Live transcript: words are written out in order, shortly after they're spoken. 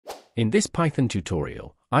In this Python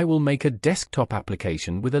tutorial, I will make a desktop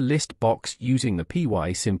application with a list box using the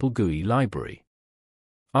PySimpleGUI library.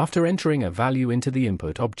 After entering a value into the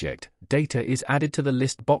input object, data is added to the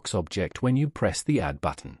list box object when you press the Add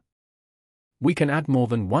button. We can add more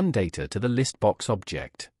than one data to the list box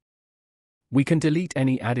object. We can delete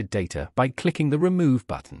any added data by clicking the Remove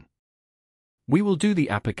button. We will do the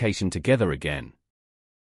application together again.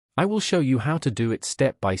 I will show you how to do it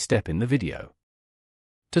step by step in the video.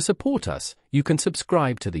 To support us, you can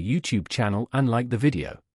subscribe to the YouTube channel and like the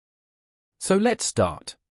video. So let's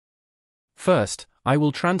start. First, I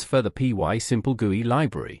will transfer the PySimpleGUI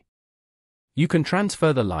library. You can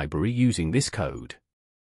transfer the library using this code.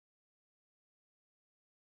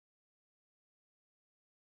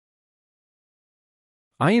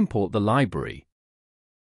 I import the library.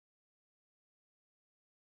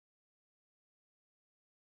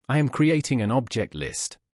 I am creating an object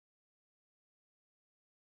list.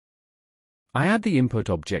 I add the input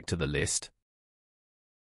object to the list.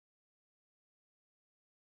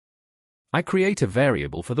 I create a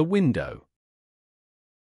variable for the window.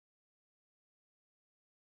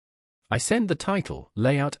 I send the title,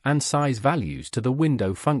 layout, and size values to the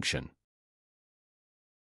window function.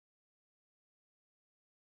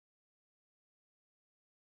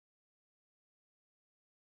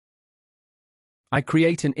 I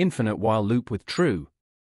create an infinite while loop with true.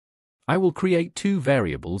 I will create two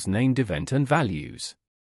variables named event and values.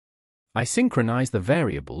 I synchronize the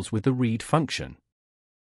variables with the read function.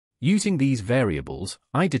 Using these variables,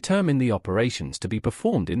 I determine the operations to be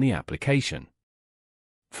performed in the application.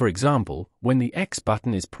 For example, when the X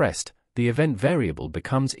button is pressed, the event variable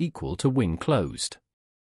becomes equal to when closed.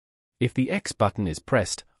 If the X button is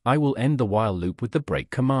pressed, I will end the while loop with the break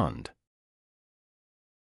command.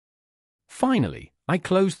 Finally, I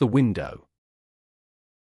close the window.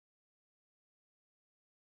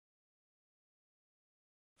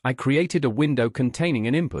 I created a window containing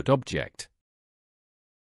an input object.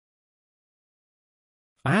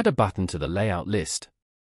 I add a button to the layout list.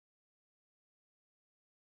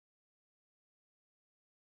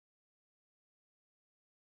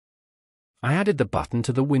 I added the button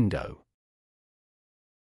to the window.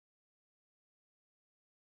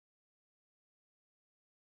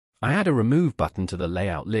 I add a remove button to the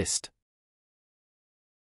layout list.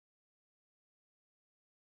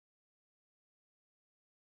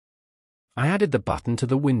 I added the button to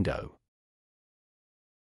the window.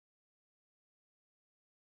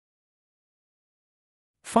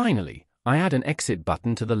 Finally, I add an exit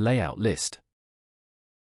button to the layout list.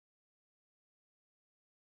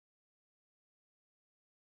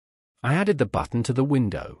 I added the button to the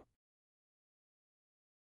window.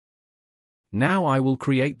 Now I will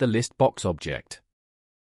create the list box object.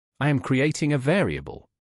 I am creating a variable.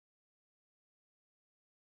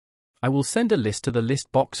 I will send a list to the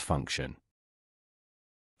list box function.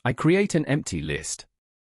 I create an empty list.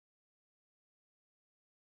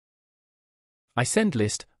 I send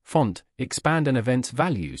list, font, expand and events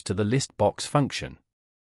values to the list box function.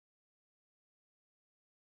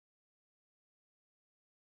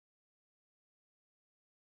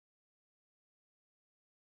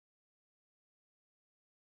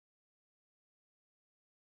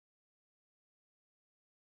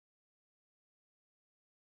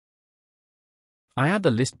 I add the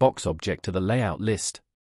list box object to the layout list.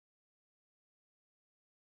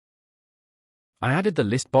 I added the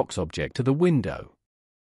list box object to the window.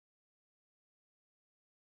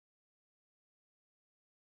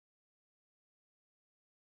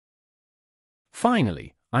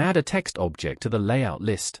 Finally, I add a text object to the layout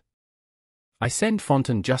list. I send font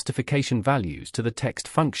and justification values to the text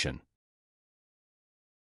function.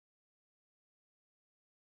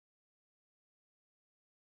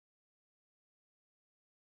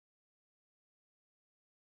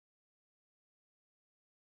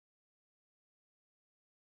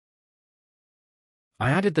 I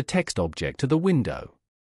added the text object to the window.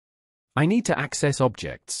 I need to access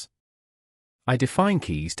objects. I define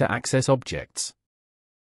keys to access objects.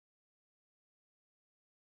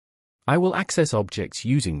 I will access objects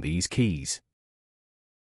using these keys.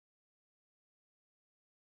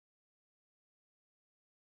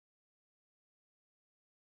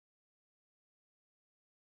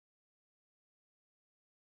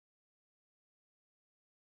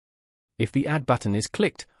 If the Add button is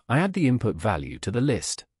clicked, I add the input value to the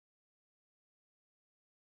list.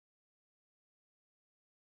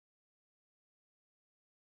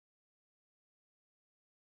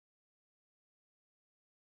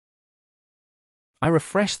 I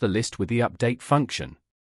refresh the list with the update function.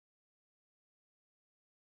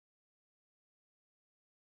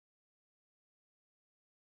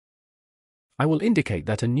 I will indicate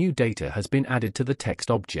that a new data has been added to the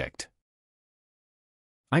text object.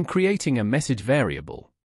 I'm creating a message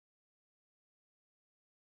variable.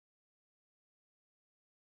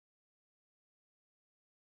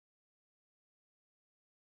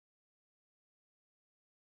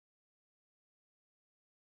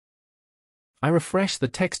 I refresh the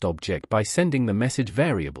text object by sending the message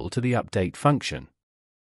variable to the update function.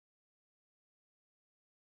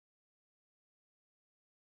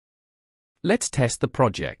 Let's test the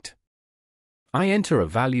project. I enter a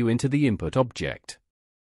value into the input object.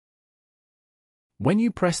 When you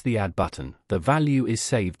press the Add button, the value is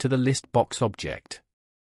saved to the list box object.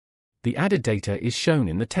 The added data is shown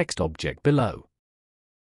in the text object below.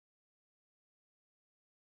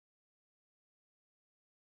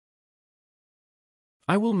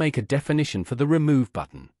 I will make a definition for the Remove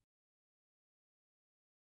button.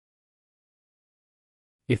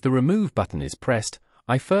 If the Remove button is pressed,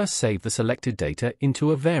 I first save the selected data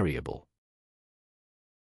into a variable.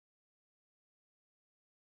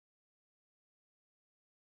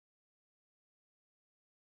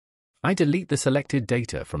 I delete the selected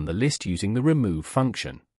data from the list using the Remove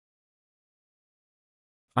function.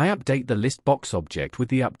 I update the list box object with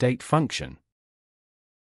the Update function.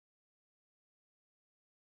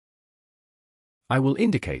 I will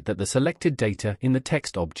indicate that the selected data in the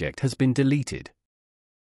text object has been deleted.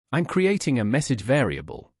 I'm creating a message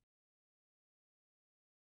variable.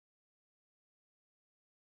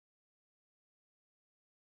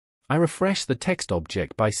 I refresh the text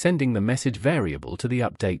object by sending the message variable to the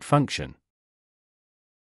Update function.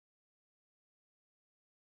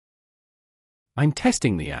 I'm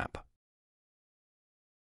testing the app.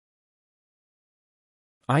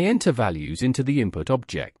 I enter values into the input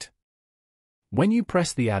object. When you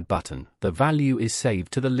press the Add button, the value is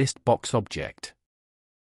saved to the list box object.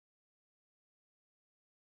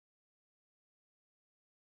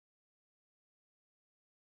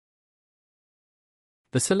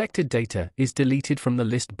 The selected data is deleted from the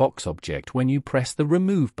list box object when you press the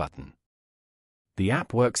Remove button. The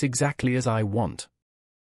app works exactly as I want.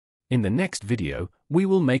 In the next video, we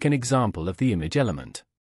will make an example of the image element.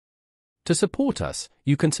 To support us,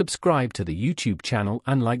 you can subscribe to the YouTube channel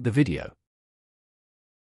and like the video.